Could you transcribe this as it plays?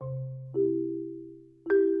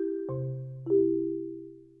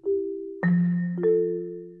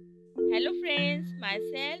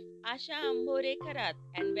myself Asha Ambore Kharat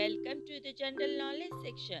and welcome to the General Knowledge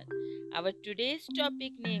section. Our today's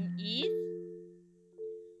topic name is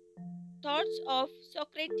Thoughts of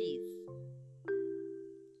Socrates.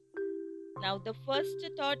 Now the first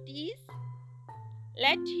thought is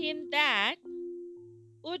let him that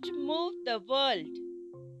would move the world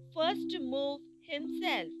first move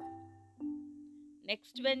himself.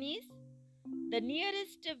 Next one is the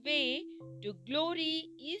nearest way to glory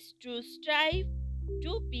is to strive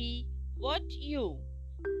to be what you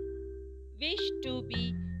wish to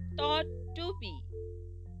be thought to be.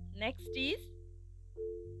 Next is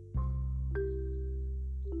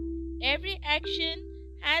every action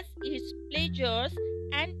has its pleasures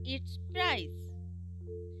and its price.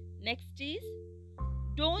 Next is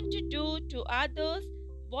don't do to others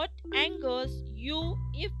what angers you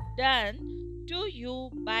if done to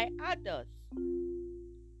you by others.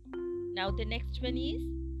 Now the next one is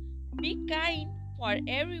be kind, for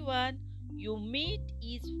everyone you meet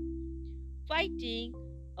is fighting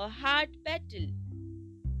a hard battle.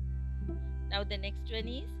 Now the next one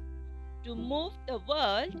is to move the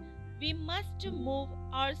world we must move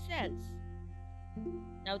ourselves.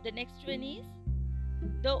 Now the next one is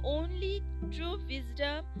the only true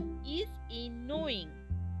wisdom is in knowing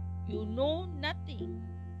you know nothing.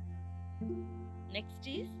 Next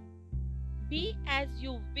is be as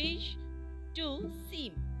you wish to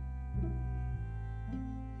seem.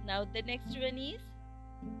 Now the next one is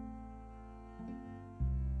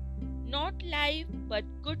not life but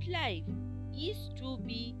good life is to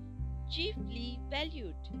be chiefly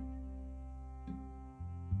valued.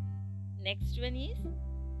 Next one is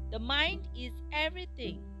the mind is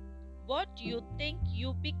everything. What you think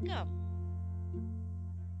you become.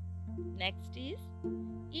 Next is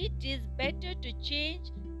it is better to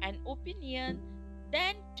change an opinion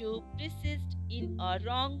than to persist in a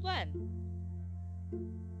wrong one.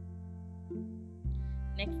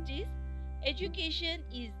 Next is education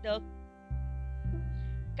is the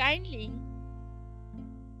kindling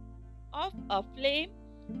of a flame,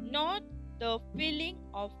 not the filling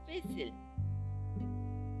of vessel.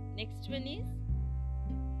 Next one is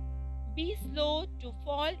be slow to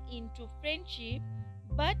fall into friendship,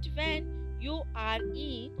 but when you are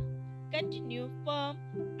in, continue firm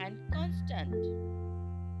and constant.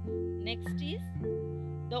 Next is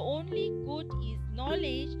the only good is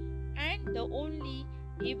knowledge and the only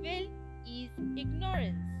evil is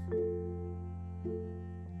ignorance.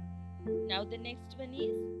 Now the next one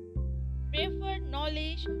is prefer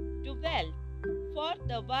knowledge to wealth, for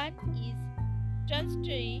the one is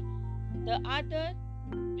transitory, the other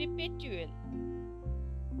perpetual.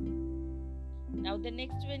 Now the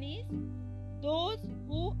next one is those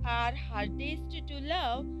who are hardest to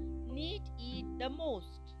love need it the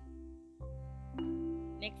most.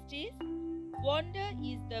 Next is wonder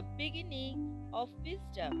is the beginning of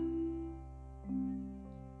wisdom.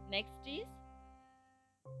 Next is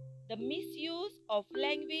the misuse of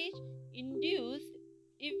language induces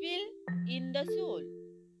evil in the soul.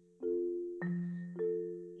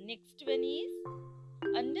 Next one is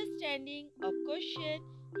understanding a question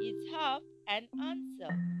is half an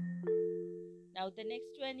answer. Now the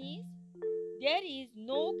next one is there is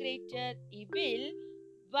no greater evil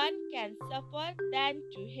one can suffer than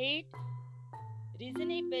to hate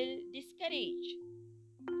reasonable discourage.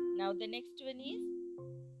 Now the next one is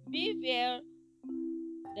beware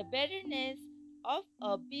the barrenness of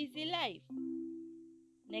a busy life.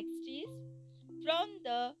 Next is from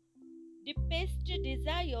the deepest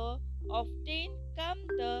desire of ten come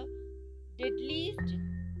the deadliest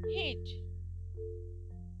hate.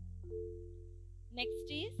 Next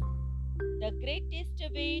is the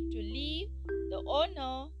greatest way to live the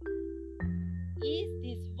honor is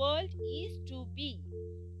this world is to be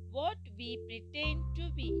what we pretend to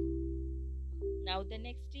be. Now the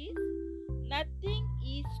next is nothing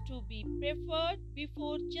is to be preferred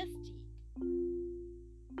before justice.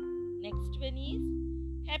 Next one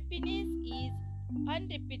is happiness is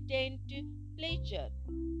unrepentant pleasure.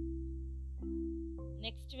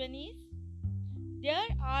 Next one is there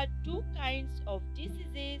are two kinds of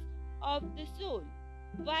diseases of the soul,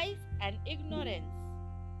 vice and ignorance.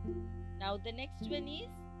 Now the next one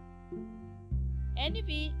is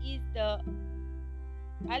envy is the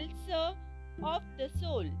ulcer of the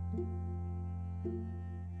soul.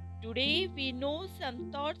 Today we know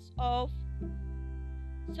some thoughts of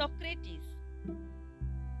Socrates.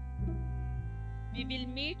 We will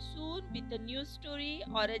meet soon with a new story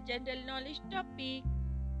or a general knowledge topic.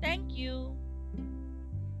 Thank you.